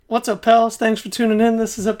What's up, pals? Thanks for tuning in.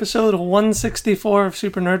 This is episode 164 of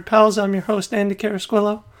Super Nerd Pals. I'm your host, Andy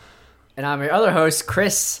Carasquillo. And I'm your other host,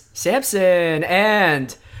 Chris Sampson.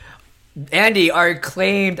 And Andy, our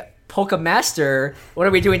acclaimed Polka Master, what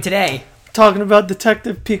are we doing today? Talking about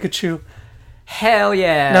Detective Pikachu. Hell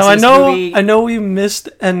yeah. Now, I know we missed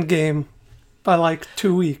Endgame by like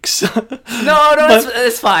 2 weeks. No,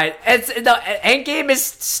 it's fine. Endgame is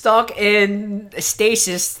stuck in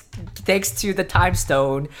stasis thanks to the time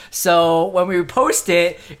stone. So when we post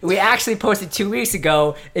it, we actually posted 2 weeks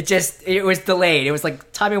ago. It was delayed. It was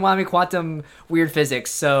like timey-wimey quantum weird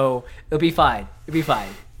physics. So it'll be fine.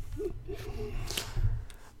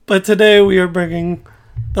 But today we are bringing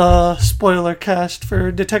the spoiler cast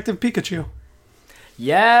for Detective Pikachu.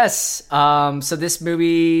 Yes. So this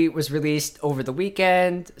movie was released over the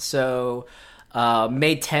weekend. So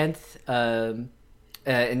May 10th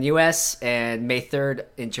in US and May 3rd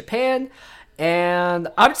in Japan. And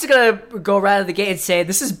I'm just going to go right out of the gate and say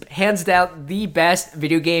this is hands down the best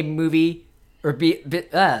video game movie or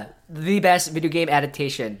the best video game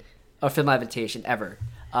adaptation or film adaptation ever.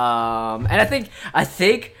 And I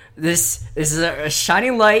think this is a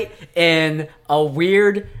shining light in a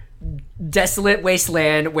weird, desolate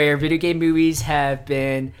wasteland where video game movies have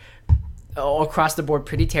been all across the board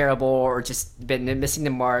pretty terrible or just been missing the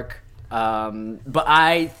mark. But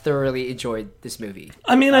I thoroughly enjoyed this movie.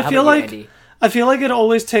 I mean, I feel like it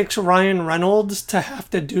always takes Ryan Reynolds to have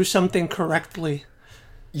to do something correctly.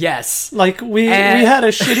 Yes. Like we had a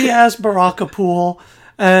shitty ass Baraka pool,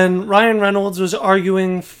 and Ryan Reynolds was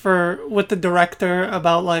arguing with the director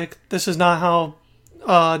about like, this is not how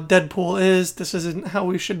Deadpool is. This isn't how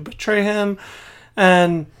we should portray him.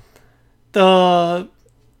 And the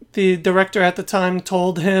director at the time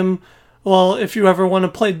told him, well, if you ever want to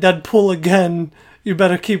play Deadpool again, you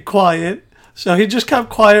better keep quiet. So he just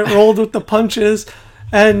kept quiet, rolled with the punches,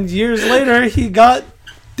 and years later he got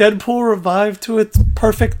Deadpool revived to its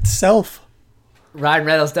perfect self. Ryan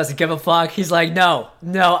Reynolds doesn't give a fuck. He's like, no,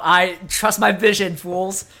 I trust my vision,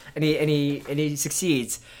 fools, and he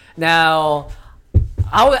succeeds. Now,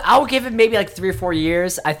 I'll give it maybe like 3 or 4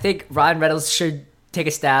 years. I think Ryan Reynolds should take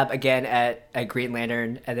a stab again at Green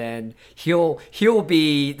Lantern, and then he'll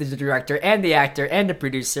be the director and the actor and the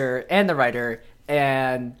producer and the writer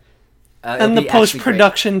and the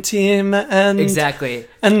post-production team and exactly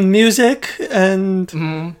and music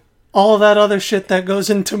and all that other shit that goes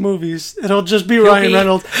into movies. It'll just be Ryan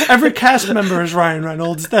Reynolds. Every cast member is Ryan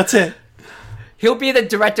Reynolds. That's it. He'll be the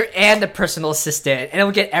director and the personal assistant, and he'll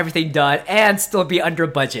get everything done and still be under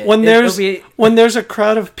budget. When there's a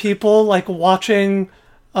crowd of people like watching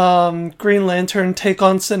Green Lantern take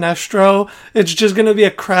on Sinestro, it's just going to be a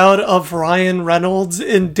crowd of Ryan Reynolds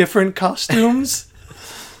in different costumes.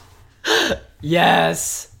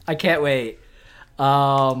 Yes, I can't wait.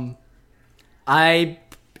 I'm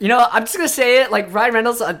just gonna say it. Like Ryan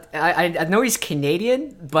Reynolds, I know he's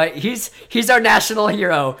Canadian, but he's our national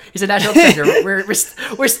hero. He's a national treasure.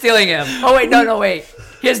 we're stealing him. Oh wait, no, wait.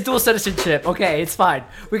 He has dual citizenship. Okay, it's fine.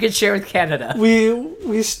 We can share with Canada.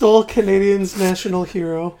 We stole Canadian's national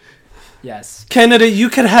hero. Yes. Canada, you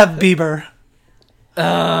can have Bieber.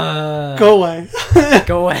 Go away.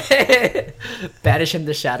 Go away. Banish him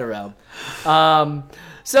to Shadow Realm.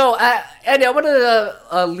 So, Andy, I want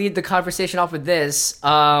to lead the conversation off with this.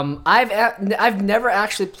 I've never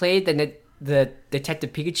actually played the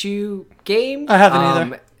Detective Pikachu game. I haven't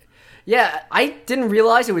either. Yeah, I didn't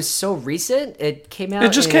realize it was so recent. It came out.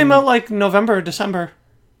 It just came out like November or December,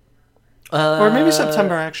 or maybe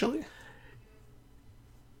September actually.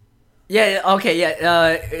 Yeah. Okay. Yeah.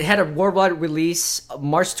 It had a worldwide release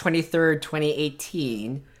March 23rd,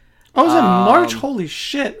 2018. Oh, was it March? Holy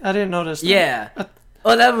shit! I didn't notice that. Yeah.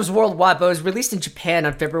 Oh, that was worldwide, but it was released in Japan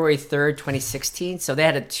on February 3rd, 2016, so they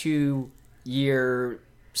had a 2-year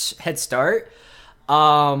head start.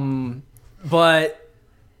 But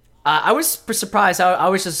I was surprised. I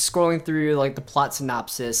was just scrolling through like the plot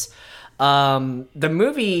synopsis. The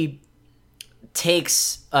movie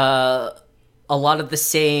takes a lot of the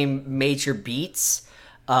same major beats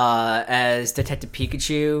as Detective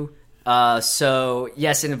Pikachu. So,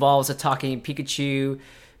 yes, it involves a talking Pikachu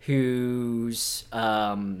who's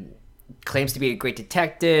claims to be a great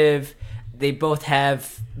detective. They both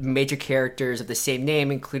have major characters of the same name,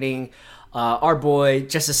 including our boy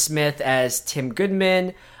Justice Smith as Tim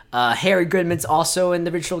Goodman. Harry Goodman's also in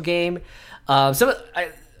the original game. But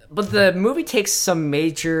the movie takes some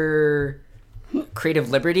major creative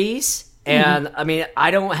liberties. And, I mean, I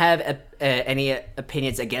don't have any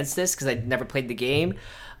opinions against this because I never played the game.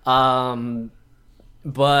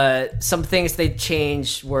 But some things they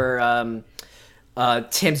changed were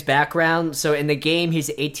Tim's background. So in the game, he's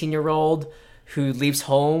an 18-year-old who leaves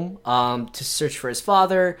home to search for his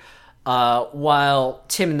father. While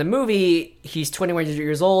Tim in the movie, he's 21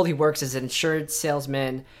 years old. He works as an insurance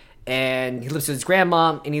salesman, and he lives with his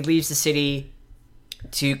grandma. And he leaves the city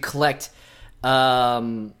to collect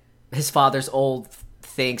his father's old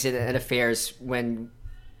things and affairs when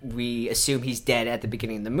we assume he's dead at the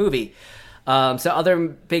beginning of the movie. So other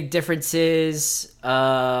big differences.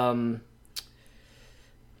 Roger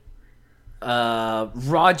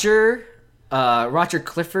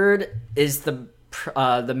Clifford is the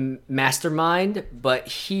mastermind, but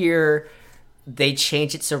here they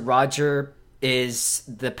change it so Roger is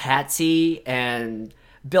the patsy, and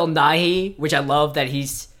Bill Nighy, which I love that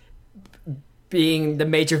he's being the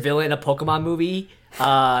major villain in a Pokemon movie.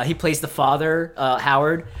 He plays the father,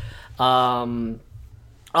 Howard.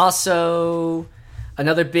 Also,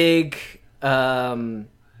 another big I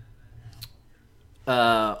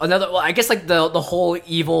guess like the whole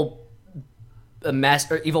evil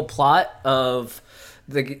evil plot of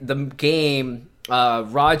the game.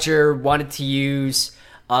 Roger wanted to use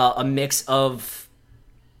a mix of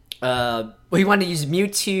he wanted to use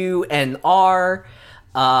Mewtwo and R,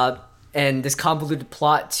 and this convoluted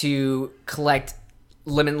plot to collect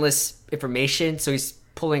limitless information. So he's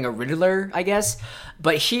pulling a Riddler, I guess.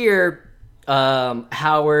 But here,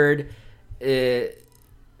 Howard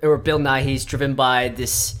or Bill Nighy's driven by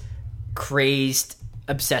this crazed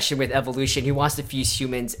obsession with evolution. He wants to fuse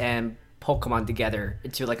humans and Pokemon together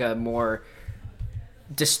into like a more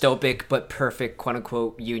dystopic but perfect quote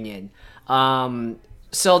unquote union.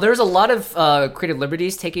 So there's a lot of creative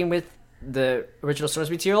liberties taken with the original source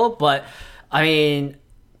material, but I mean,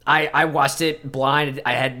 I watched it blind.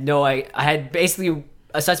 I had basically,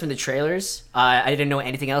 aside from the trailers, I didn't know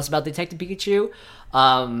anything else about Detective Pikachu.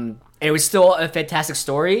 And it was still a fantastic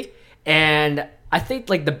story, and I think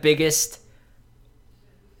like the biggest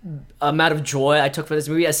amount of joy I took from this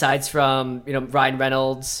movie, aside from Ryan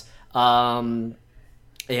Reynolds,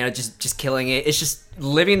 just killing it, it's just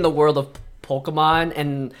living in the world of Pokemon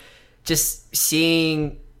and just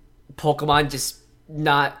seeing Pokemon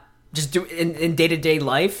do in day-to-day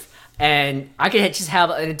life. And I could just have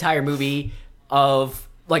an entire movie of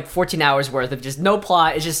like 14 hours worth of just no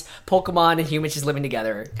plot. It's just Pokemon and humans just living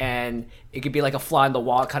together, and it could be like a fly on the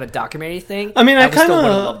wall kind of documentary thing. I mean, I kind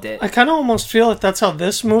of almost feel like that's how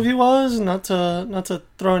this movie was. Not to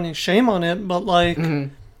throw any shame on it, but like,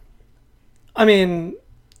 I mean,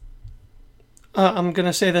 I'm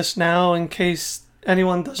gonna say this now in case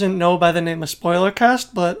anyone doesn't know by the name of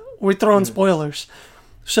Spoilercast, but we're throwing spoilers.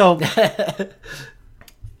 So,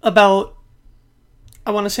 about,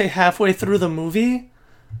 I want to say halfway through the movie,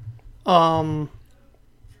 I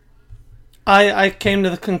came to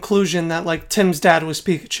the conclusion that like Tim's dad was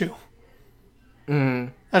Pikachu.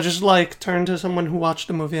 I just like turned to someone who watched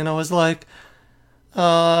the movie and I was like,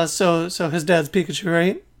 so his dad's Pikachu,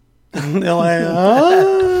 right? And they're like,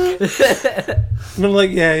 and I'm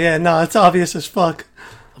like, yeah, no, it's obvious as fuck.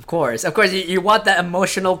 Of course, you want that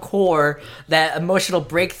emotional core, that emotional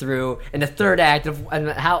breakthrough in the third act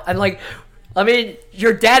I mean,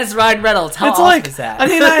 your dad is Ryan Reynolds. How awesome is that? I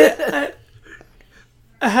mean,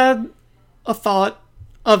 I had a thought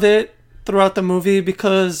of it throughout the movie,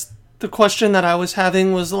 because the question that I was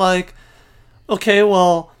having was like, okay,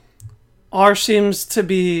 well, R seems to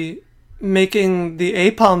be making the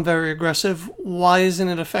Aipom very aggressive. Why isn't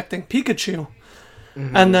it affecting Pikachu?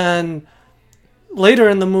 And then later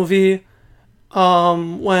in the movie,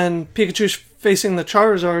 when Pikachu's facing the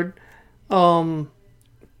Charizard,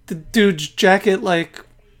 the dude's jacket, like,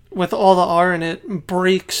 with all the R in it,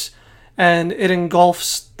 breaks, and it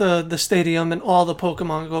engulfs the stadium, and all the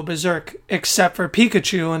Pokemon go berserk, except for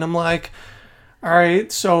Pikachu, and I'm like,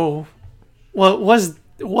 alright, so,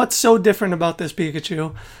 what's so different about this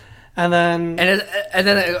Pikachu? And then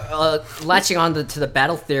latching on to the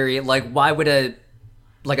battle theory, like, why would a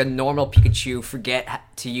normal Pikachu forget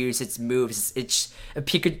to use its moves? It's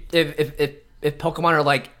if Pokemon are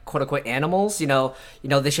like quote unquote animals,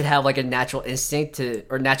 they should have like a natural instinct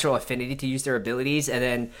or natural affinity to use their abilities. And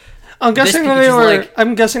then I'm guessing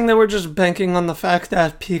they were just banking on the fact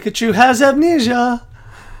that Pikachu has amnesia.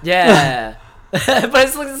 Yeah, but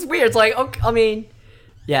it's weird. It's like, okay, I mean,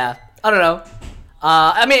 yeah, I don't know.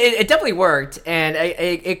 I mean, it definitely worked, and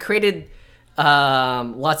it created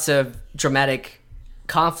lots of dramatic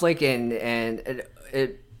conflict, and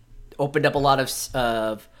it opened up a lot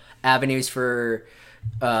of avenues for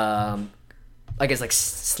I guess like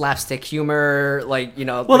slapstick humor, like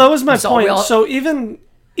well, that was my point. So even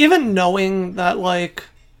knowing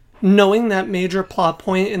that major plot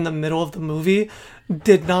point in the middle of the movie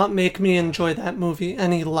did not make me enjoy that movie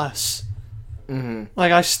any less.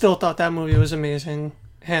 Like, I still thought that movie was amazing,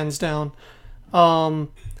 hands down. The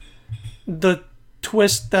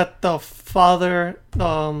twist that the father,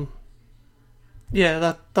 that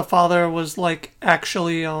the father was, like,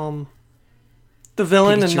 actually, the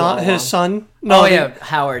villain and not his son. No,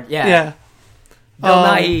 Howard, yeah. Yeah. Bill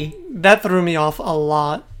Nighy. That threw me off a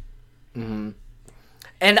lot. And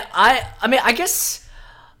I mean, I guess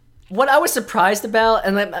what I was surprised about,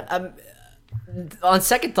 and I'm on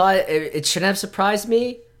second thought, it shouldn't have surprised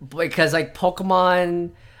me, because like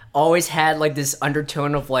Pokemon always had like this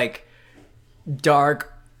undertone of like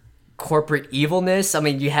dark corporate evilness. I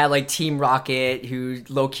mean, you had like Team Rocket, who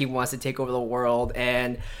low-key wants to take over the world,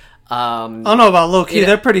 and I don't know about low-key.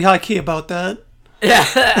 They're pretty high-key about that. Yeah,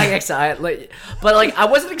 I guess but like I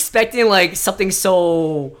wasn't expecting like something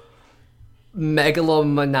so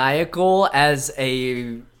megalomaniacal as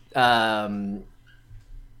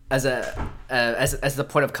the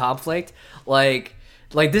point of conflict. Like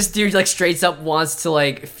this dude like straight up wants to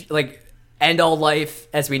like end all life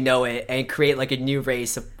as we know it and create like a new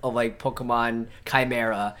race of like Pokemon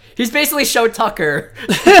Chimera. He's basically Show Tucker.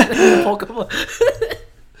 Pokemon.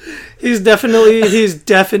 He's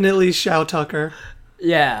definitely Shao Tucker.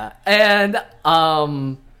 Yeah, and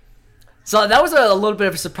so that was a little bit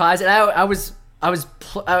of a surprise, and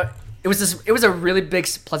it was a really big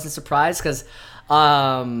pleasant surprise because,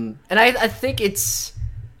 and I think it's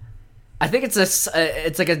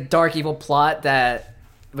like a dark evil plot that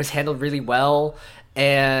was handled really well,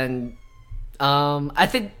 and I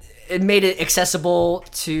think it made it accessible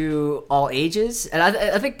to all ages, and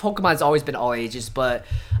I think Pokemon's always been all ages, but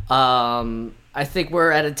I think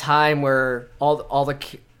we're at a time where all the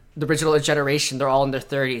original generation, they're all in their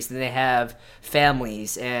 30s and they have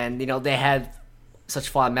families, and you know they had such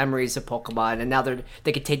fond memories of Pokemon, and now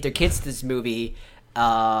they could take their kids to this movie,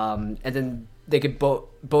 and then they could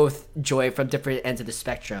both enjoy from different ends of the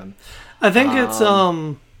spectrum. I think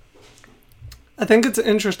it's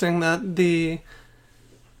interesting that the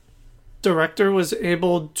director was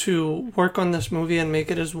able to work on this movie and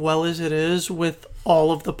make it as well as it is with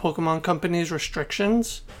all of the Pokemon company's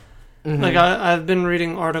restrictions. Like I've been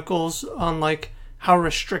reading articles on like how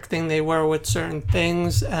restricting they were with certain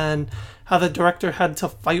things and how the director had to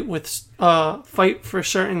fight for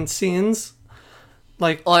certain scenes.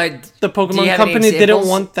 Like the Pokemon company didn't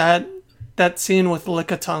want that scene with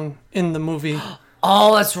Lickitung in the movie.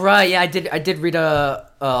 Oh, that's right. Yeah, I did read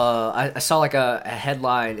I saw like a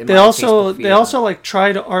headline in they also like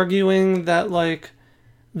tried arguing that like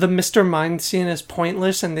the Mr. Mind scene is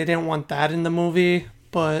pointless and they didn't want that in the movie,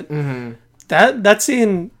 but that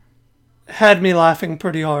scene had me laughing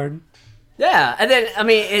pretty hard. Yeah, and then I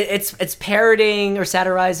mean it's parroting or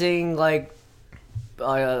satirizing like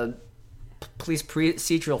police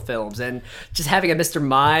procedural films, and just having a Mr.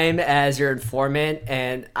 Mime as your informant,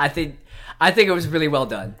 and I think it was really well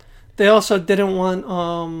done. They also didn't want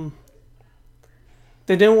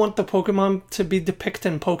the Pokemon to be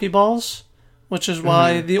depicted in Pokeballs, which is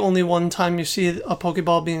why the only one time you see a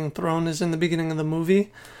Pokeball being thrown is in the beginning of the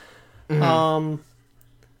movie.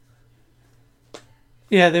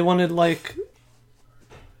 Yeah, they wanted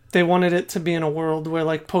it to be in a world where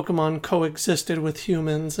like Pokemon coexisted with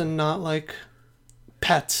humans and not like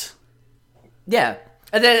pets. Yeah,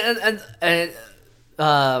 and then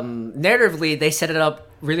narratively they set it up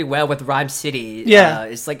really well with Rhyme City. Yeah,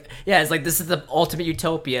 it's like this is the ultimate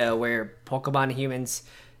utopia where Pokemon and humans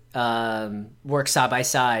work side by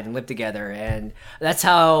side and live together, and that's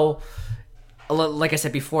how, like I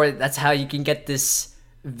said before, that's how you can get this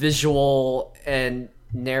visual and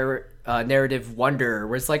narrative wonder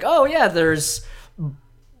where it's like, oh yeah, there's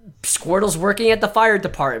Squirtle's working at the fire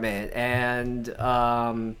department, and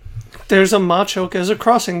there's a Machoke as a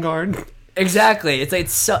crossing guard. Exactly.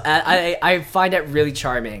 It's so I find that really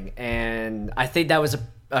charming, and I think that was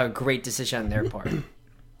a great decision on their part.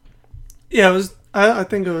 Yeah, it was. I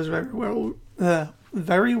think it was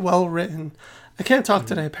very well written. I can't talk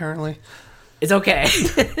today, apparently. It's okay.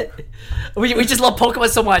 we just love Pokemon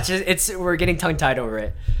so much. We're getting tongue tied over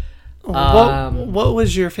it. What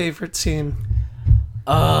was your favorite scene?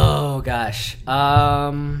 Oh gosh.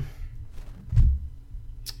 I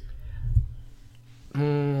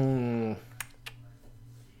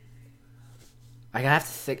have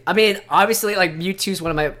to think. I mean, obviously, like Mewtwo's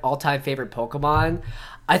one of my all-time favorite Pokemon.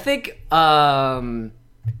 I think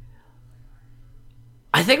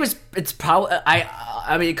it's probably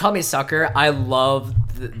I mean, call me a sucker. I love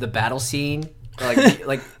the battle scene,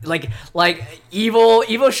 like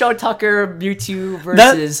evil Show Tucker Mewtwo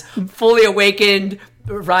versus fully awakened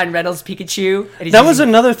Ryan Reynolds Pikachu. And he's That was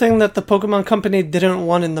another thing that the Pokemon Company didn't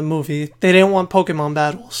want in the movie. They didn't want Pokemon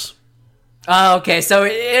battles. Oh, okay. So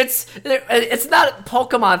it's not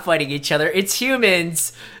Pokemon fighting each other. It's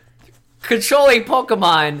humans controlling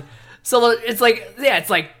Pokemon. So it's like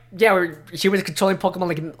we're humans controlling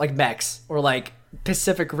Pokemon like mechs or like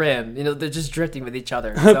Pacific Rim. You know, they're just drifting with each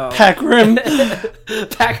other. So. Pack Rim.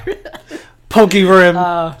 Pack Rim. Poke Rim.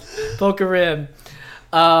 Poke Rim.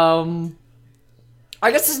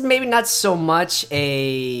 I guess it's maybe not so much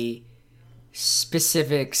a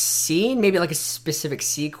specific scene, maybe like a specific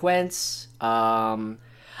sequence. I don't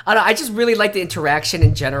know. I just really like the interaction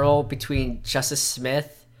in general between Justice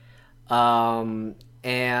Smith, and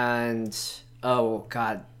oh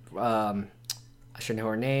god, I should know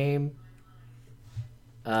her name.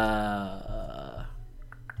 Oh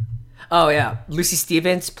yeah, Lucy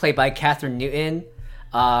Stevens, played by Catherine Newton.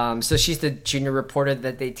 So she's the junior reporter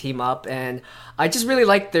that they team up, and I just really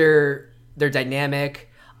like their dynamic.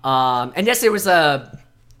 And yes, there was a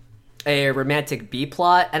romantic B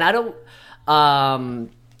plot, and I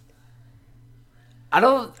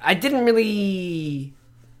didn't really.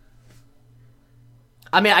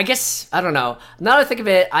 I mean, I guess I don't know. Now that I think of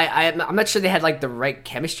it, I'm not sure they had like the right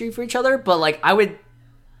chemistry for each other, but like I would.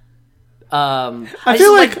 I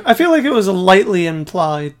feel like it was lightly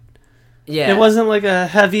implied. Yeah, it wasn't like a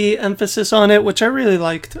heavy emphasis on it, which I really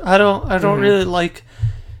liked. I don't really like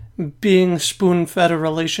being spoon-fed a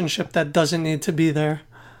relationship that doesn't need to be there.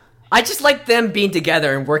 I just like them being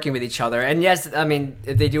together and working with each other. And yes, I mean,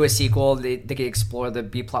 if they do a sequel, they can explore the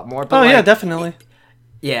B plot more. But yeah, definitely.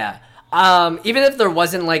 Yeah. Even if there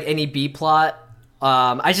wasn't like any B plot,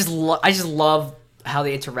 I just love how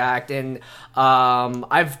they interact, and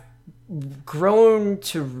I've grown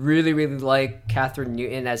to really, really like Catherine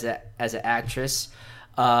Newton as an actress,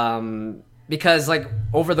 because like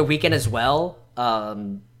over the weekend as well, a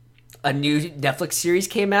new Netflix series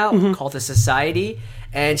came out called The Society,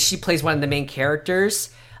 and she plays one of the main characters,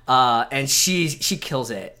 and she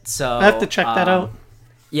kills it. So I have to check that out.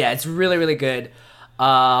 Yeah, it's really, really good.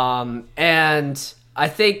 And I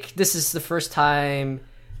think this is the first time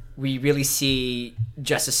we really see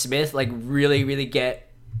Justice Smith like really, really get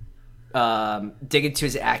dig into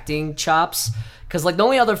his acting chops, because like the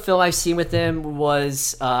only other film I've seen with him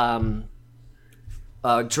was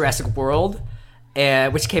Jurassic World,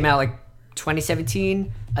 which came out like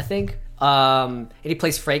 2017, I think. And he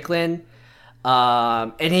plays Franklin,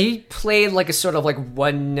 and he played like a sort of like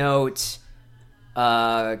one note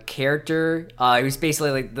character. He was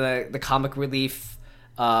basically like the comic relief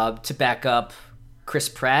to back up Chris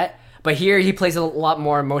Pratt, but here he plays a lot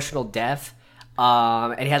more emotional depth.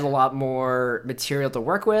 And he had a lot more material to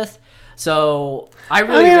work with. So I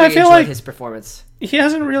really enjoyed like his performance. He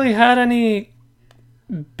hasn't really had any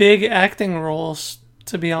big acting roles,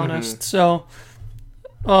 to be honest. So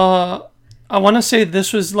I want to say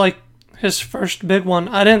this was like his first big one.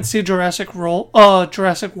 I didn't see Jurassic World, so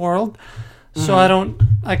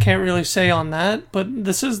I can't really say on that. But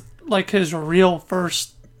this is like his real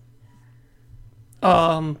first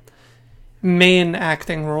main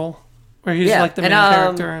acting role, where he's like the main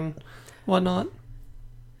character and whatnot.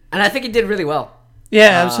 And I think he did really well.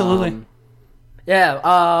 Yeah, absolutely.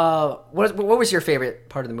 What was your favorite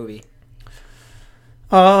part of the movie?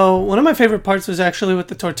 One of my favorite parts was actually with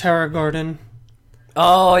the Torterra garden.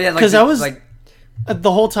 Oh, yeah. Because I was, like,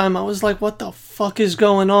 the whole time I was like, what the fuck is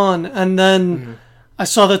going on? And then I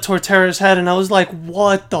saw the Torterra's head and I was like,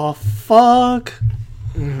 what the fuck?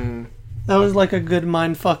 Mm-hmm. That was like a good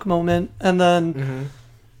mindfuck moment. And then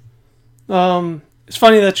it's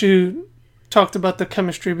funny that you talked about the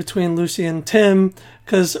chemistry between Lucy and Tim,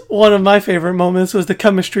 because one of my favorite moments was the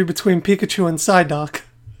chemistry between Pikachu and Psyduck.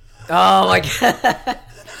 Oh my god.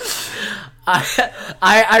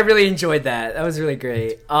 I really enjoyed that. That was really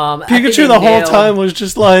great. Pikachu the whole time was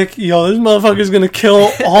just like, yo, this motherfucker's gonna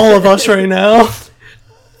kill all of us right now.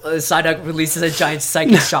 Psyduck releases a giant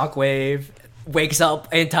psychic shockwave, wakes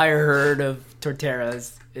up an entire herd of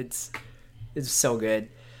Torterras. It's so good.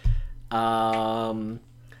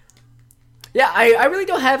 Yeah, I really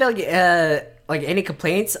don't have like any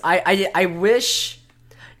complaints. I wish,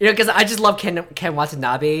 because I just love Ken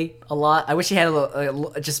Watanabe a lot. I wish he had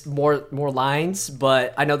just more lines,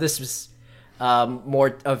 but I know this was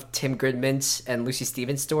more of Tim Goodman's and Lucy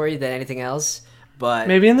Stevens' story than anything else. But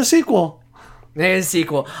maybe in the sequel. Maybe in the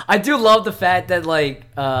sequel. I do love the fact that like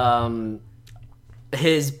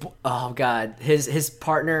his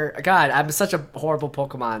partner. God, I'm such a horrible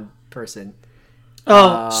Pokemon person.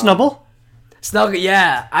 Snubbull? Snuggle,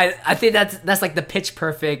 yeah. I think that's like the pitch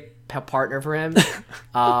perfect partner for him.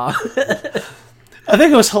 I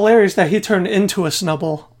think it was hilarious that he turned into a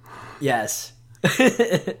Snubble. Yes.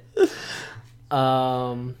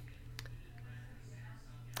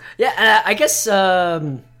 Yeah, I guess I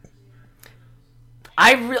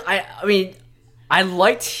mean, I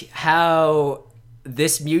liked how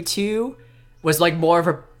this Mewtwo was like more of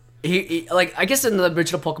a like I guess in the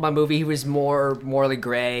original Pokemon movie he was more morally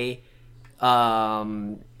gray.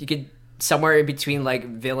 You could somewhere in between like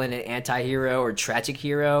villain and anti-hero or tragic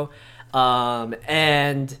hero.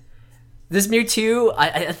 And this Mewtwo,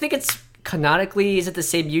 I think it's canonically, is it the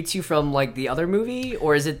same Mewtwo from like the other movie,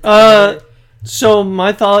 or is it? So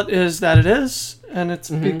my thought is that it is, and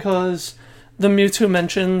it's because the Mewtwo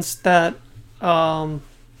mentions that.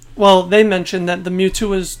 Well, they mentioned that the Mewtwo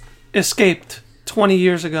was escaped 20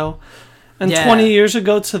 years ago, and 20 years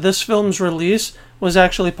ago to this film's release was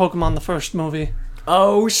actually Pokemon the first movie.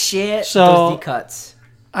 Oh shit! So those deep cuts.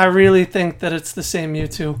 I really think that it's the same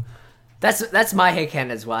Mewtwo. That's my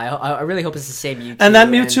headcanon as well. I really hope it's the same Mewtwo. And that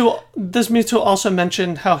Mewtwo, this Mewtwo also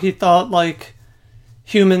mentioned how he thought like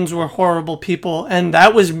humans were horrible people, and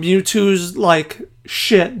that was Mewtwo's like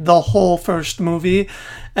shit the whole first movie,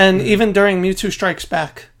 and even during Mewtwo Strikes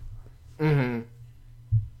Back. Yeah,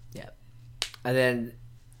 and then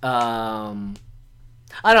I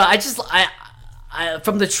don't know. I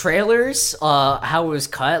from the trailers, how it was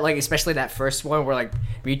cut, like especially that first one where like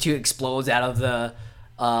Mewtwo explodes out of the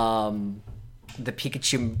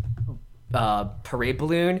Pikachu parade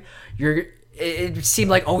balloon. It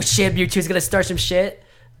seemed like, oh shit, Mewtwo's gonna start some shit.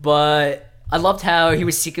 But I loved how he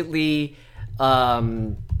was secretly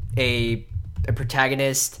a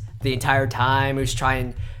protagonist the entire time. He was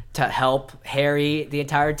trying to help Harry the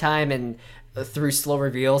entire time, and through slow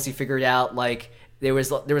reveals, he figured out like there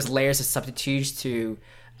was layers of subterfuge to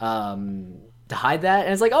hide that.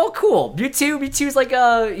 And it's like, oh cool, Mewtwo's like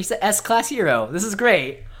he's an S-class hero. This is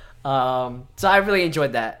great. So I really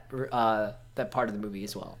enjoyed that part of the movie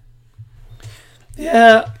as well.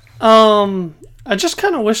 Yeah, I just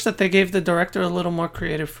kind of wish that they gave the director a little more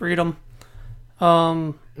creative freedom.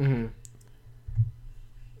 Not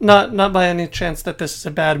by any chance that this is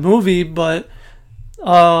a bad movie, but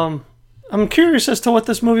I'm curious as to what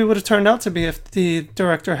this movie would have turned out to be if the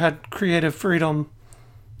director had creative freedom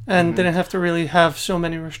and didn't have to really have so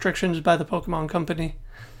many restrictions by the Pokemon Company.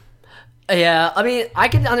 Yeah, I mean, I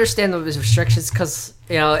can understand those restrictions because,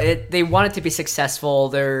 you know, they want it to be successful.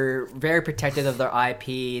 They're very protective of their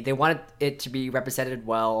IP. They want it to be represented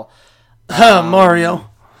well. Mario.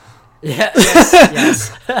 Yeah,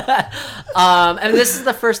 yes. And this is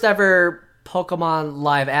the first ever Pokemon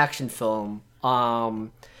live action film.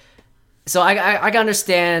 So I can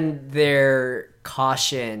understand their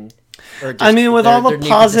caution. Or just I mean, with all the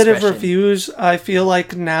positive discretion. reviews, I feel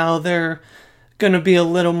like now they're going to be a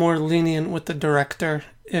little more lenient with the director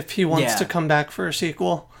if he wants to come back for a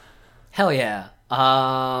sequel. Hell yeah.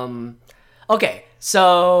 Okay,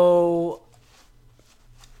 so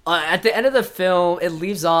at the end of the film, it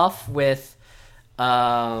leaves off with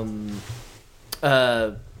Ryan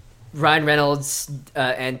Reynolds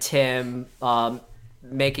and Tim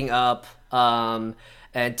making up, and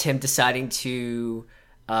Tim deciding to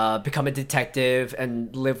become a detective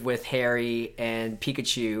and live with Harry and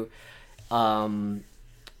Pikachu.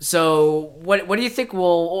 So what do you think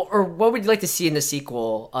or what would you like to see in the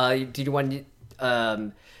sequel? Do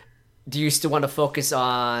you still want to focus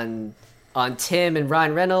on Tim and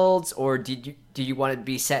Ryan Reynolds, or do you want it to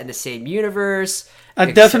be set in the same universe?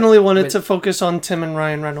 I definitely wanted to focus on Tim and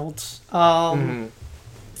Ryan Reynolds. I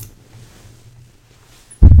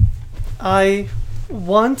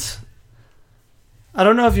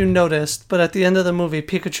don't know if you noticed, but at the end of the movie,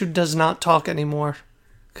 Pikachu does not talk anymore.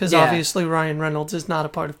 Because obviously Ryan Reynolds is not a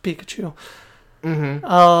part of Pikachu.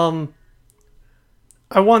 I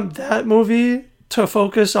want that movie to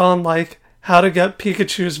focus on like how to get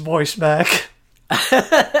Pikachu's voice back.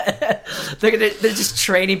 They're just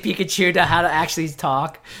training Pikachu to how to actually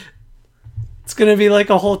talk. It's gonna be like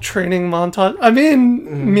a whole training montage. I mean,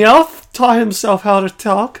 Meowth taught himself how to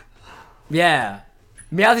talk. Yeah.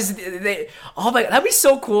 Meowth is oh my god, that'd be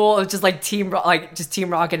so cool. It's just like Team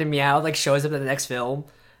Rocket and Meowth like shows up in the next film.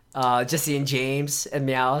 Jesse and James and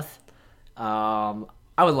Meowth. I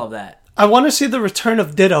would love that. I want to see the return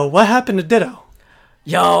of Ditto. What happened to Ditto?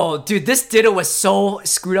 Yo, dude, this Ditto was so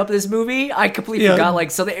screwed up in this movie. I completely forgot.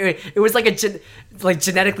 Like, so it was like a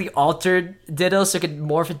genetically altered Ditto, so it could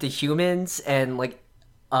morph into humans and like.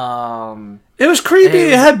 It was creepy.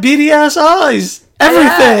 It had beady ass eyes.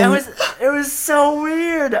 Everything. Yeah, it was so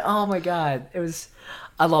weird. Oh my god,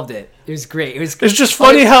 I loved it. It was great. It's just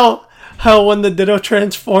funny how when the Ditto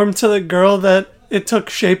transformed to the girl that it took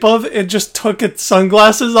shape of, it just took its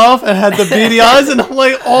sunglasses off and had the beady eyes, and I'm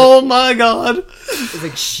like, oh my god. It's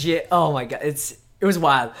like shit. Oh my god, it was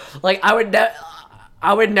wild. Like I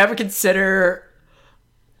would never consider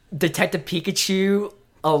Detective Pikachu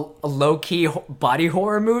a low key body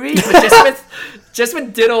horror movie, but just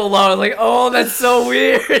with Ditto alone, like, oh, that's so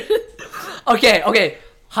weird. Okay.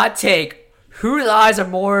 Hot take: whose eyes are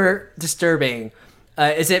more disturbing?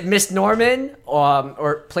 Is it Miss Norman,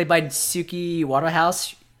 or played by Suki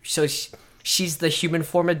Waterhouse? So she's the human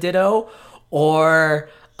form of Ditto, or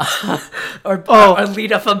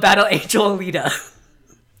Alita from Battle Angel Alita?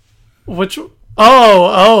 Which?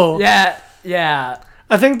 Oh. Yeah.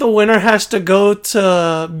 I think the winner has to go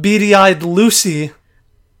to Beady-Eyed Lucy.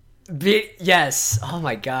 Yes. Oh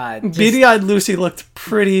my god. Beady-Eyed Lucy looked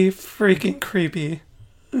pretty freaking creepy.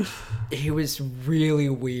 It was really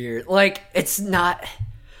weird. Like it's not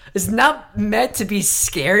meant to be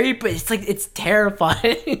scary, but it's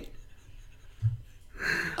terrifying.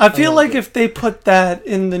 I feel like if they put that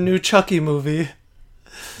in the new Chucky movie,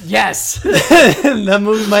 yes, that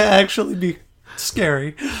movie might actually be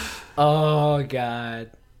scary. Oh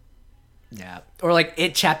god. Yeah. Or like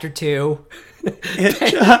It Chapter 2.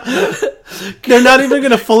 They're not even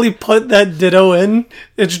going to fully put that Ditto in.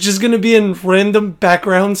 It's just going to be in random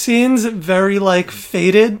background scenes, very like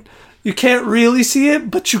faded. You can't really see it,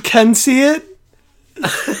 but you can see it.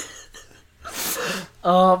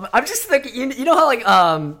 I'm just thinking, you know how like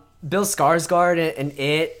Bill Skarsgård and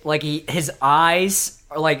It, like his eyes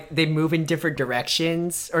are like they move in different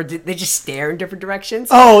directions, or they just stare in different directions.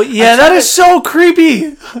 Oh yeah, that is so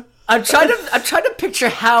creepy. I'm trying to picture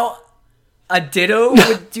how a Ditto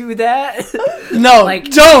would do that. No,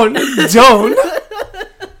 like don't.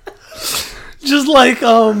 Just like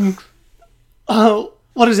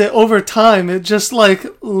what is it? Over time, it just like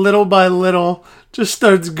little by little just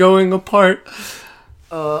starts going apart.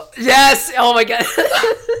 Yes. Oh my god.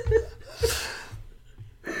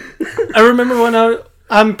 I remember when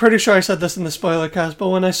I'm pretty sure I said this in the spoiler cast, but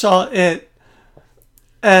when I saw it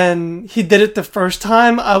and he did it the first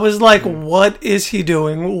time, I was like, what is he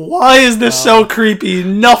doing? Why is this so creepy?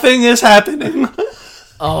 Nothing is happening.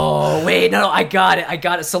 Oh, wait, no, I got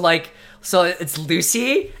it. So it's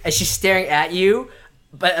Lucy, and she's staring at you,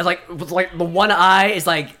 but like the one eye is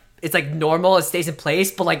like, it's like normal, it stays in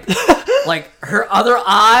place, but like her other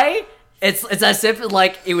eye, it's as if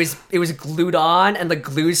like it was glued on, and the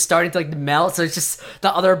glue's starting to like melt, so it's just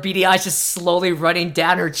the other beady eye's just slowly running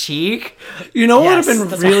down her cheek. You know what would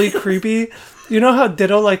have been really creepy? You know how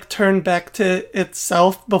Ditto like turned back to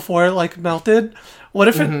itself before it like melted? What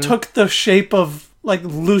if it took the shape of like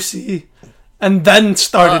Lucy and then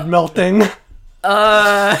started melting?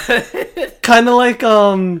 Kind of like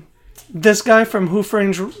this guy from Who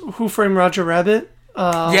Framed Roger Rabbit.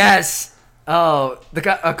 Yes. Oh, the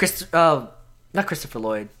guy, not Christopher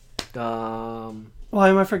Lloyd. Why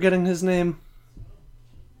am I forgetting his name?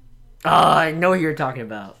 I know who you're talking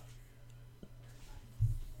about.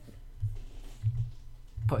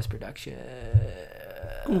 Post-production.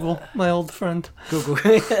 Google, my old friend. Google.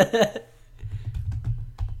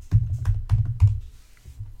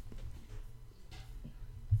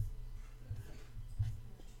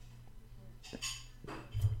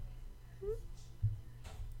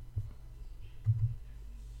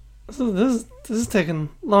 So this is taking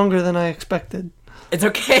longer than I expected. It's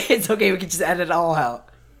okay. We can just edit it all out.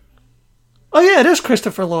 Oh yeah, it is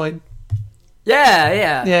Christopher Lloyd.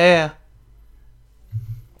 Yeah.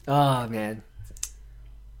 Oh man.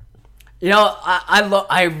 You know,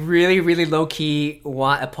 I really, really low key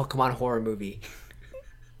want a Pokemon horror movie.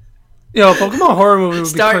 Yo, a Pokemon horror movie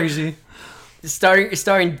would be crazy.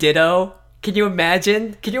 Starring Ditto. Can you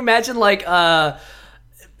imagine?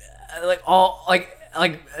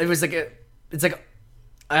 Like it was like it's like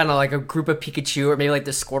I don't know, like a group of Pikachu, or maybe like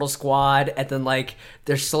the Squirtle Squad, and then like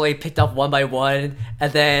they're slowly picked up one by one,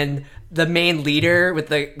 and then the main leader with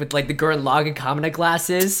the Gurren Lagann Kamina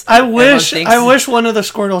glasses. I wish one of the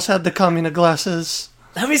Squirtles had the Kamina glasses.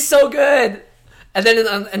 That'd be so good. And then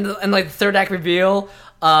in like the third act reveal,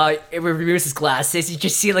 it removes his glasses. You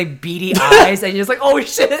just see like beady eyes, and you're just like, oh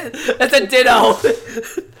shit, that's a Ditto.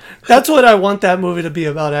 That's what I want that movie to be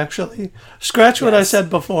about, actually. Scratch what I said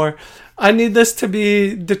before. I need this to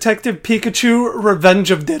be Detective Pikachu,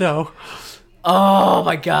 Revenge of Ditto. Oh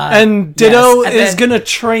my god. And Ditto is going to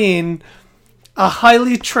train a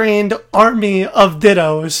highly trained army of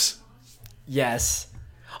Dittos. Yes.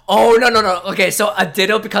 Oh, no. Okay, so a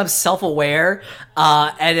Ditto becomes self-aware,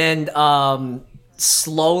 and then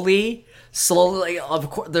slowly, of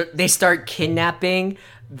course, they start kidnapping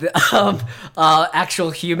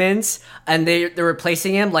actual humans, and they're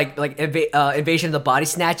replacing him Invasion of the Body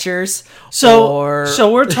Snatchers.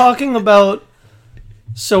 So we're talking about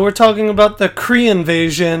the Kree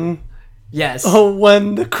invasion. Yes. Oh,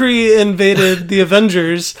 when the Kree invaded the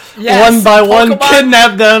Avengers, yes, one by one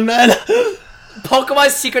kidnapped them, and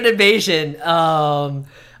Pokemon Secret Invasion.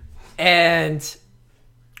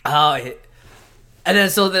 And then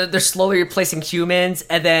so they're slowly replacing humans,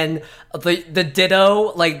 and then the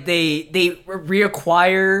Ditto, like they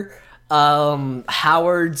reacquire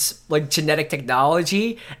Howard's like genetic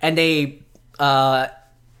technology, and they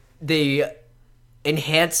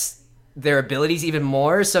enhance their abilities even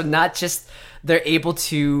more. So not just they're able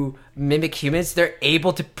to mimic humans, they're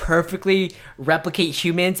able to perfectly replicate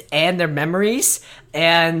humans and their memories,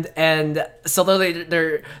 and so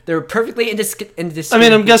they're perfectly indisputable. I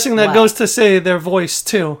mean, I'm guessing that goes to say their voice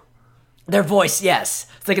too. Their voice, yes,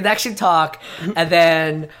 so they can actually talk, and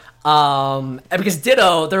then and because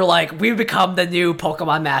Ditto, they're like, we become the new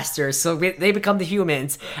Pokemon masters, so they become the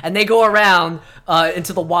humans, and they go around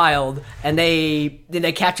into the wild, and they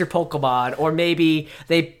capture Pokemon, or maybe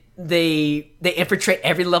they infiltrate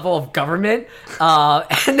every level of government,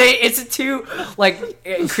 and they institute like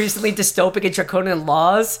increasingly dystopic and draconian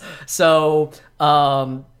laws. So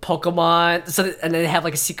Pokemon, and then they have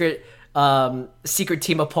like a secret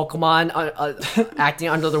team of Pokemon acting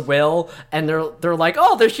under their will, and they're like,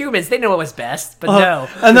 oh, they're humans, they know what's best, but no,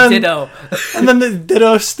 and then Ditto. And then the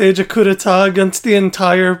Ditto stage a coup d'etat against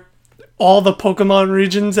all the Pokemon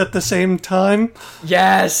regions at the same time.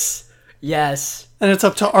 Yes. And it's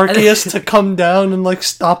up to Arceus to come down and like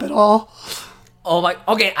stop it all. Oh my!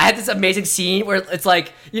 Okay, I had this amazing scene where it's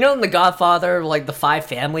like, you know, in The Godfather, like the 5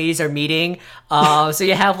 families are meeting. So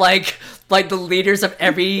you have like the leaders of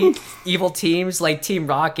every evil teams, like Team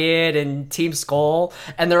Rocket and Team Skull,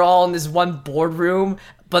 and they're all in this one boardroom.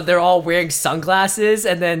 But they're all wearing sunglasses,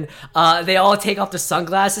 and then they all take off their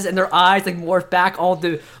sunglasses, and their eyes like morph back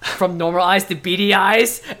from normal eyes to beady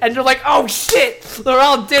eyes, and they're like, "Oh shit! They're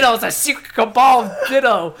all Dittos, a secret cabal of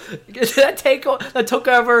Ditto." that took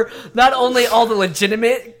over not only all the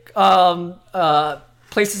legitimate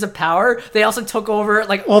places of power, they also took over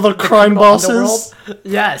like all the crime bosses.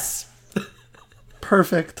 Yes,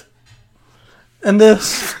 perfect. And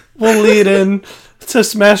this will lead in to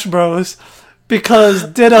Smash Bros. Because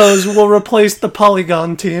Dittos will replace the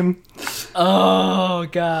Polygon team. Oh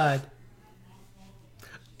God,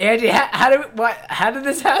 Andy, how did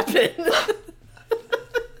this happen?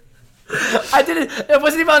 It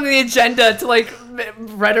wasn't even on the agenda to like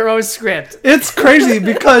write our own script. It's crazy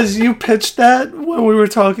because you pitched that when we were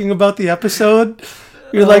talking about the episode.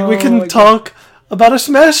 You're like, we can talk about a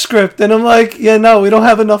Smash script, and I'm like, yeah, no, we don't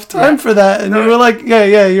have enough time for that. And you were like,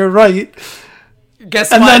 yeah, you're right.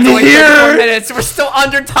 Guess what? Then only 34 minutes. We're still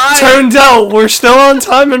under time. Turns out we're still on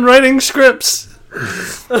time and writing scripts.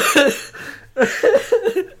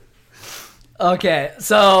 Okay,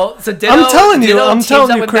 so Ditto. I'm telling you,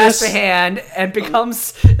 with Chris. Master Hand and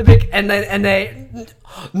becomes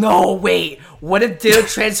no, wait. What if Ditto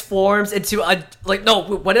transforms into a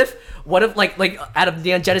What if like out of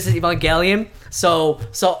Neon Genesis Evangelion? So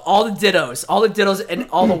all the Dittos in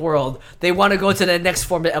all the world, they want to go to the next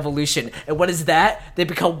form of evolution. And what is that? They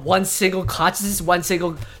become one single consciousness, one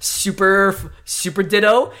single super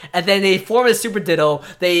Ditto, and then they form a super Ditto.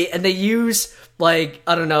 They use like,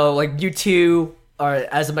 I don't know, like Mewtwo or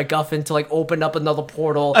as a MacGuffin to like open up another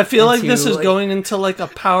portal. I feel like this is going into like a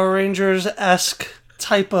Power Rangers-esque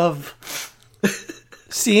type of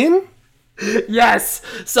scene. Yes.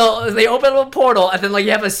 So they open up a portal, and then like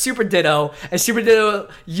you have a Super Ditto, and Super Ditto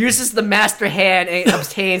uses the Master Hand and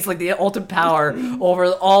obtains like the ultimate power over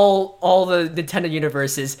all the Nintendo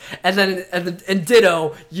universes. And then and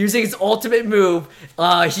Ditto, using his ultimate move,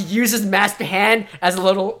 he uses Master Hand as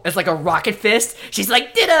like a rocket fist. She's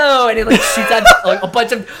like Ditto, and he like shoots out like a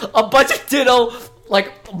bunch of Ditto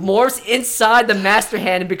like morphs inside the Master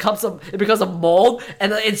Hand and becomes a mold,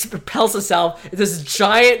 and it propels itself into this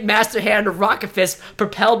giant Master Hand rocket fist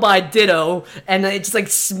propelled by Ditto, and it just like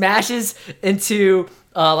smashes into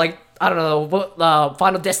like, I don't know,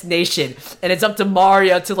 Final Destination, and it's up to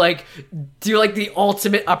Mario to like do like the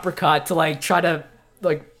ultimate uppercut to like try to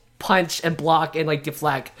like punch and block and like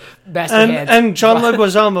deflect Master Hand. And John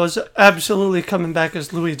Leguizamo's absolutely coming back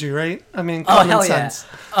as Luigi, right? I mean, common sense.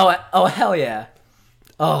 Oh hell yeah.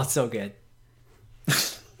 Oh, it's so good.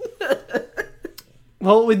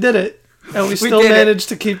 Well, we did it. And we still managed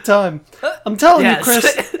to keep time. I'm telling you,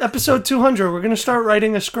 Chris, episode 200, we're going to start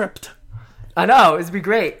writing a script. I know. It'd be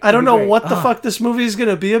great. I don't know what the fuck this movie is going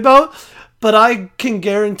to be about, but I can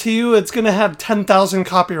guarantee you it's going to have 10,000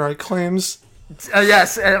 copyright claims.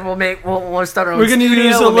 Yes, and we'll start our own We're gonna studio.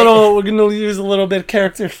 use a little. We're gonna use a little bit of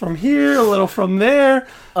characters from here, a little from there.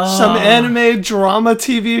 Some anime, drama,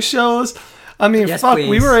 TV shows. I mean, Yes, fuck, we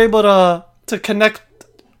please. were able to connect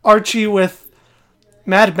Archie with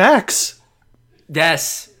Mad Max.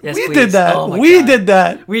 Yes, We please. did that. Oh my We God. did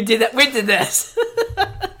that. We did that. We did this.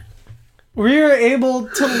 We were able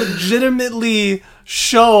to legitimately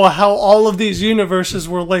show how all of these universes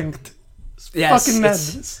were linked. Yes, Fucking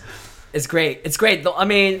madness. it's great. It's great. I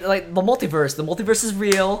mean, like the multiverse. The multiverse is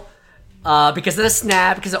real. Because of the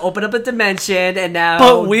snap, because it opened up a dimension, and now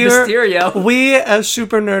But Mysterio. we as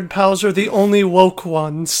Super Nerd Pals are the only woke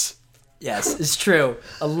ones. Yes, it's true.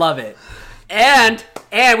 I love it. And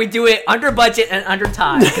we do it under budget and under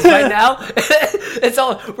time. Because right now,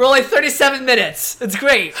 we're only 37 minutes. It's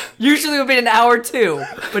great. Usually it would be an hour or two.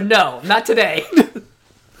 But no, not today.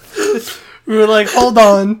 We were like, hold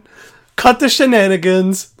on, cut the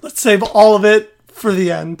shenanigans. Let's save all of it for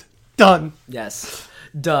the end. Done. Yes.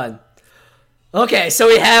 Done. Okay, so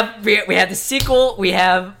we have the sequel. We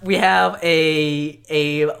have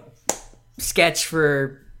a sketch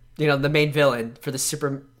for the main villain for the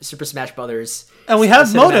Super Smash Brothers. And we have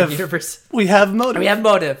Cinematic motive. Universe. We have motive.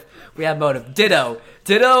 We have motive.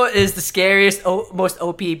 Ditto is the scariest, most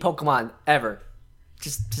OP Pokemon ever.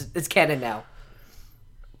 Just it's canon now.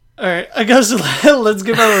 All right, I guess let's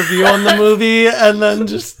give our review on the movie and then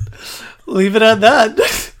just leave it at that.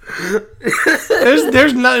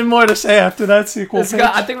 There's nothing more to say after that sequel. Pitch.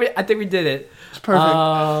 I think we did it. It's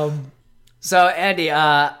perfect. So Andy,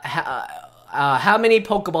 how many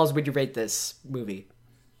Pokeballs would you rate this movie?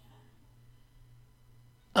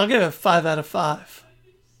 I'll give it 5 out of 5.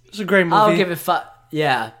 It's a great movie. I'll give it 5.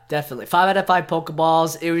 Yeah, definitely 5 out of 5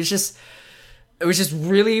 Pokeballs. It was just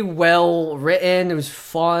really well written. It was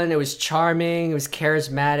fun. It was charming. It was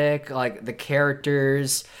charismatic. Like the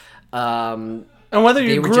characters. And whether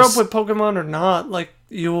you were grew just- up with Pokemon or not, like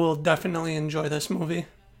you will definitely enjoy this movie.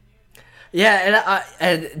 Yeah,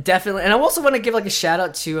 and definitely, and I also want to give like a shout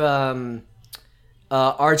out to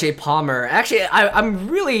RJ Palmer. Actually, I'm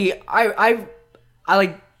really I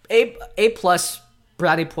like A plus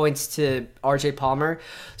brownie points to RJ Palmer.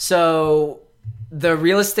 So the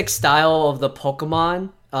realistic style of the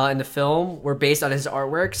Pokemon in the film were based on his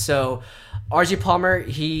artwork. So RJ Palmer,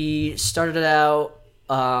 he started out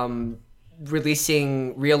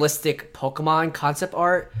releasing realistic Pokemon concept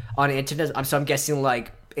art on the internet. So I'm guessing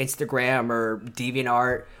like Instagram or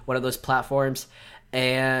DeviantArt, one of those platforms.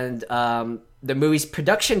 And the movie's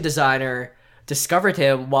production designer discovered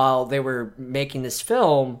him while they were making this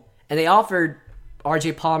film, and they offered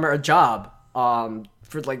RJ Palmer a job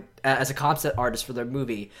for like as a concept artist for their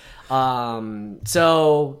movie.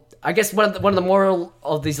 So I guess one of the moral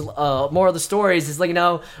of the stories is like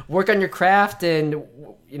work on your craft, and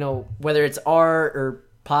whether it's art or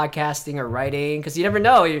podcasting or writing, because you never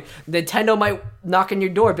know, Nintendo might knock on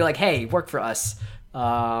your door and be like, hey, work for us.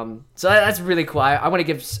 So that's really cool. I want to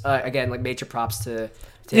give again like major props to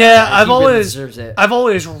Yeah, him. I've He really always deserves it. I've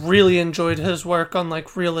always really enjoyed his work on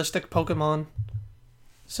like realistic Pokemon.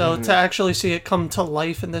 So to actually see it come to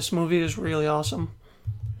life in this movie is really awesome.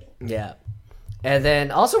 Yeah. And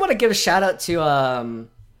then also want to give a shout out to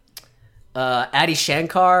Adi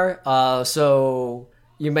Shankar. So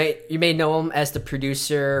you may know him as the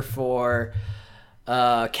producer for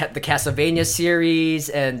the Castlevania series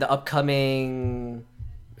and the upcoming,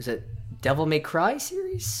 is it Devil May Cry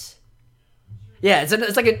series? Yeah,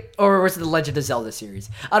 it's like or was it the Legend of Zelda series?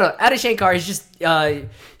 I don't know. Adi Shankar is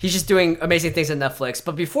he's just doing amazing things on Netflix.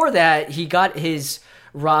 But before that, he got his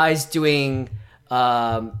rise doing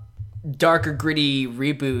darker, gritty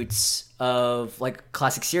reboots of like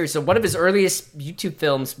classic series. So one of his earliest YouTube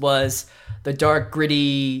films was the dark,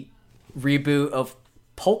 gritty reboot of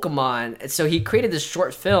Pokemon. And so he created this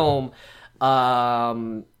short film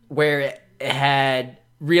where it had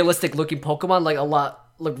realistic looking Pokemon,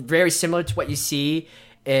 look very similar to what you see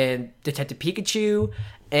in Detective Pikachu,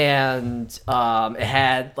 and it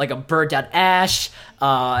had like a burned out Ash,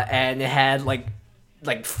 and it had like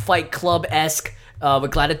Fight Club-esque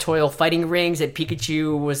with gladiatorial fighting rings, and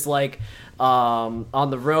Pikachu was like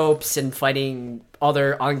on the ropes and fighting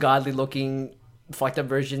other ungodly looking fucked up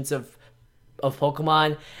versions of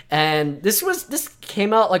Pokemon. And this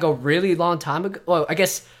came out like a really long time ago. Well, I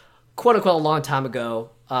guess quote unquote a long time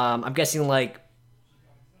ago. I'm guessing like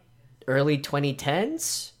early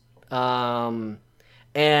 2010s.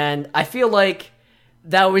 And I feel like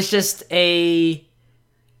that was just I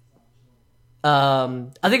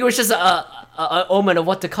think it was just a omen of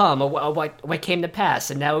what to come, or what came to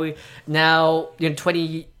pass. And now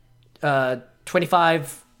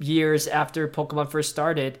 25 years after Pokemon first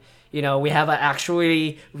started, we have an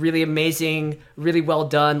actually really amazing, really well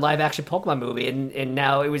done live action Pokemon movie, and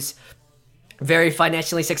now it was very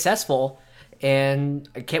financially successful, and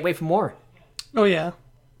I can't wait for more. Oh yeah,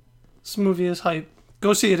 this movie is hype.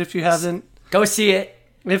 Go see it if you haven't. Go see it.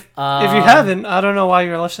 If you haven't, I don't know why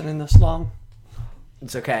you're listening this long.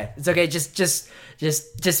 It's okay. It's okay. Just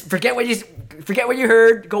forget what you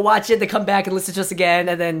heard. Go watch it. Then come back and listen to us again,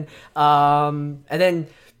 and then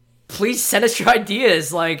please send us your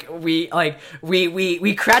ideas. We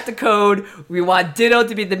cracked the code. We want Ditto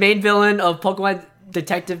to be the main villain of Pokemon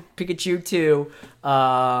Detective Pikachu 2.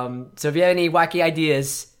 So if you have any wacky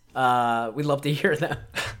ideas, we'd love to hear them.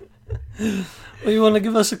 Well, you want to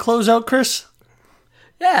give us a closeout, Chris?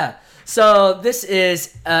 Yeah. So this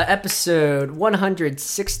is episode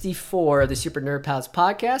 164 of the Super Nerd Pals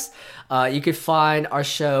podcast. You can find our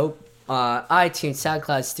show on iTunes,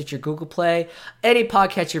 SoundCloud, Stitcher, Google Play, any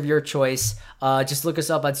podcatcher of your choice. Just look us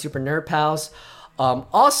up on Super Nerd Pals.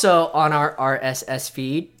 Also on our RSS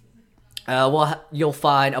feed, you'll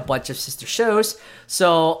find a bunch of sister shows.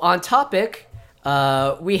 So on topic,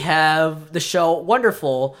 we have the show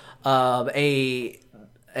Wonderful, a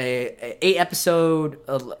 8-episode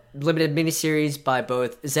limited miniseries by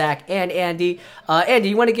both Zach and Andy. Andy,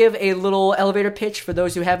 you want to give a little elevator pitch for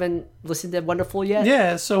those who haven't listened to Wonderful yet?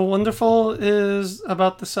 Yeah, so Wonderful is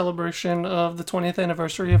about the celebration of the 20th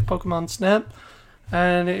anniversary of Pokemon Snap,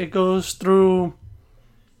 and it goes through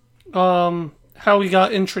how we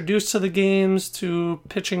got introduced to the games, to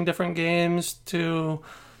pitching different games, to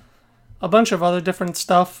a bunch of other different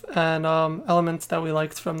stuff and elements that we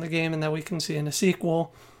liked from the game and that we can see in a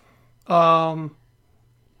sequel. I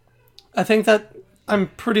think that I'm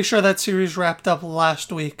pretty sure that series wrapped up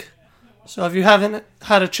last week. So if you haven't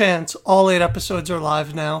had a chance, all 8 episodes are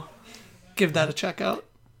live now. Give that a check out.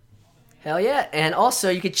 Hell yeah. And also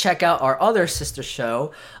you can check out our other sister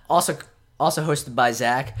show, also hosted by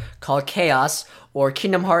Zach, called Chaos, or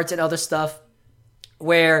Kingdom Hearts and other stuff,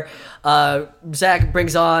 where Zach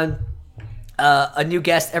brings on a new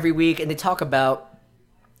guest every week, and they talk about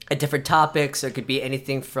a different topic. So it could be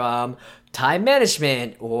anything from time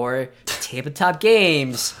management or tabletop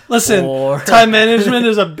games. Listen, time management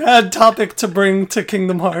is a bad topic to bring to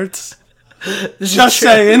Kingdom Hearts. Just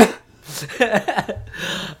saying.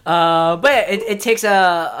 But it takes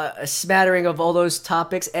a smattering of all those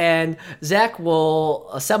topics, and Zach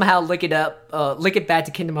will somehow link it back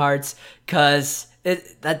to Kingdom Hearts, because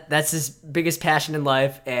that's his biggest passion in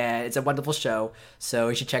life, and it's a wonderful show, so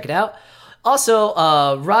you should check it out. Also,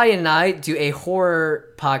 Ryan and I do a horror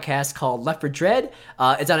podcast called Left 4 Dead.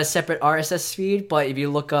 It's on a separate RSS feed, but if you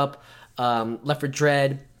look up Left 4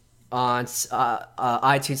 Dead on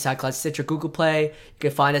iTunes, SoundCloud, Stitcher, Google Play, you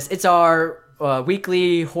can find us. It's our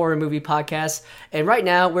weekly horror movie podcast, and right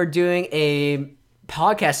now we're doing a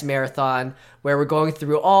podcast marathon where we're going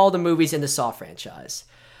through all the movies in the Saw franchise.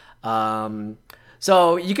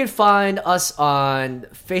 So you can find us on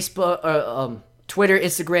Facebook, Twitter,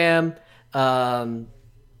 Instagram. Oh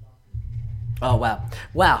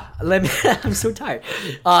wow! I'm so tired.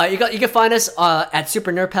 You can find us at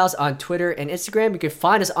Super Nerd Pals on Twitter and Instagram. You can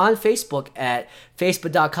find us on Facebook at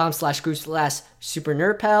facebook.com/group/Super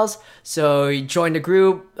Nerd Pals. So you join the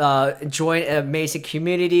group, join an amazing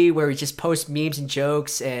community where we just post memes and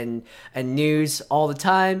jokes and news all the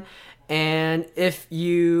time. And if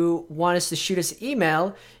you want us to shoot us an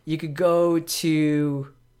email, you could go to,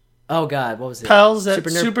 oh god, what was it? Pals at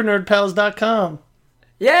supernerdpals.com.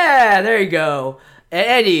 Yeah, there you go. And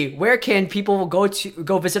Eddie, where can people go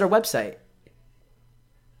visit our website?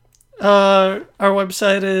 Our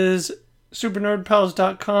website is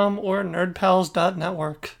supernerdpals.com or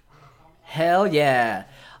nerdpals.network. Hell yeah.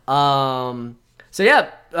 So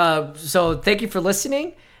thank you for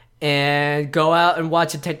listening, and go out and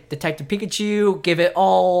watch Detective Pikachu. Give it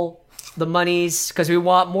all the monies, because we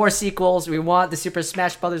want more sequels. We want the Super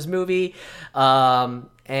Smash Brothers movie.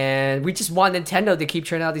 And we just want Nintendo to keep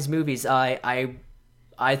churning out these movies. I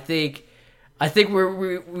think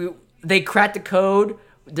they cracked the code.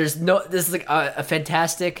 This is like a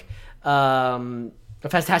fantastic time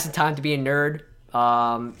to be a nerd.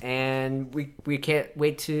 And we can't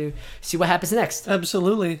wait to see what happens next.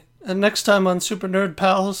 Absolutely. And next time on Super Nerd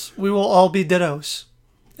Pals, we will all be Dittos.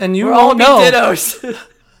 And you We'll won't all be know. Dittos.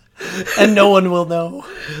 And no one will know.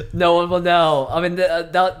 No one will know. I mean,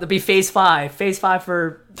 that'll be Phase 5. Phase 5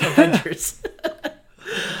 for Avengers.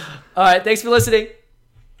 All right, thanks for listening.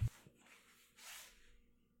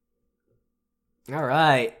 All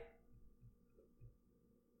right.